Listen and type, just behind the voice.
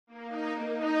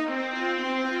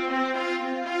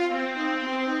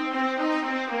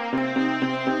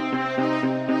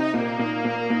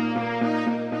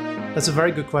That's a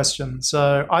very good question.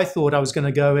 So I thought I was going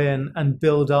to go in and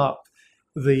build up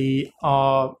the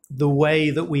way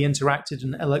that we interacted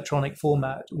in electronic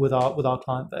format with our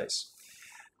client base.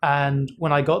 And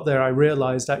when I got there, I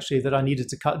realized actually that I needed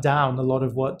to cut down a lot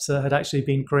of what had actually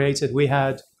been created. We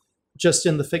had, just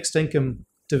in the fixed income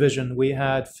division, we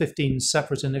had 15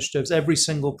 separate initiatives. Every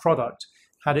single product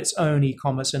had its own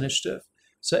e-commerce initiative.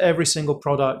 So every single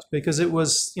product, because it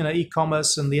was,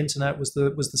 e-commerce and the internet was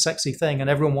the sexy thing, and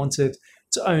everyone wanted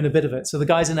to own a bit of it. So the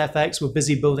guys in FX were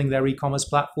busy building their e-commerce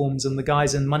platforms, and the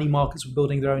guys in money markets were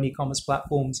building their own e-commerce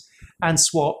platforms, and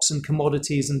swaps and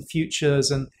commodities and futures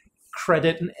and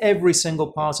credit, and every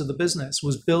single part of the business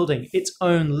was building its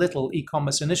own little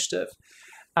e-commerce initiative.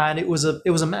 And it was a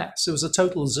mess. It was a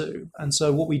total zoo. And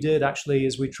so what we did actually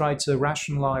is we tried to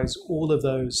rationalize all of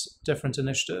those different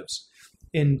initiatives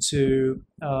into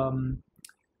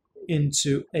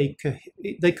they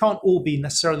can't all be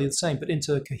necessarily the same, but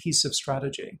into a cohesive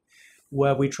strategy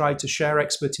where we tried to share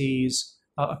expertise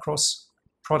across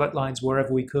product lines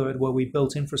wherever we could, where we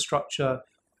built infrastructure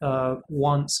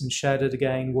once and shared it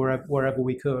again wherever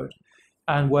we could,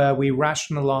 and where we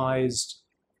rationalized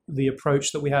the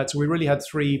approach that we had. So we really had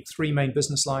three main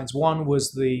business lines. One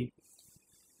was the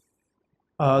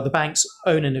bank's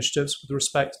own initiatives with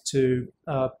respect to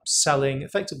selling,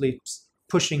 effectively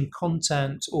pushing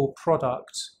content or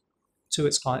product to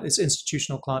its client, its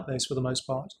institutional client base for the most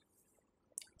part.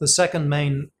 The second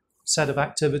main set of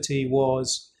activity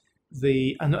was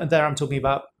and there I'm talking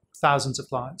about thousands of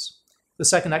clients. The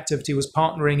second activity was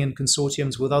partnering in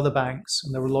consortiums with other banks,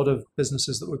 and there were a lot of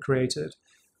businesses that were created.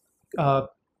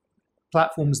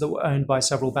 Platforms that were owned by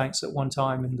several banks at one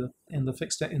time in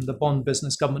the bond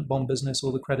business, government bond business,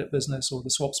 or the credit business, or the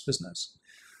swaps business,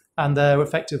 and there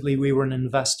effectively we were an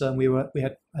investor, and we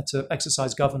had to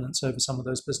exercise governance over some of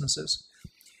those businesses.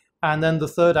 And then the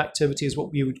third activity is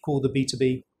what we would call the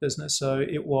B2B business. So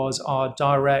it was our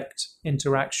direct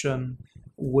interaction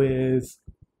with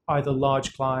either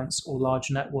large clients or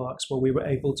large networks, where we were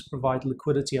able to provide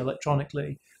liquidity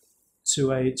electronically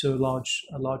to a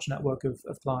large network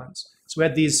of clients. So we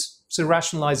had to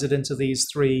rationalize it into these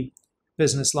three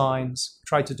business lines,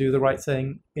 try to do the right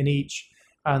thing in each,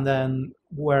 and then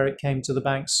where it came to the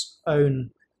bank's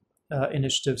own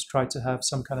initiatives, try to have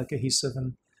some kind of cohesive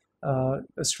and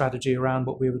a strategy around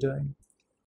what we were doing.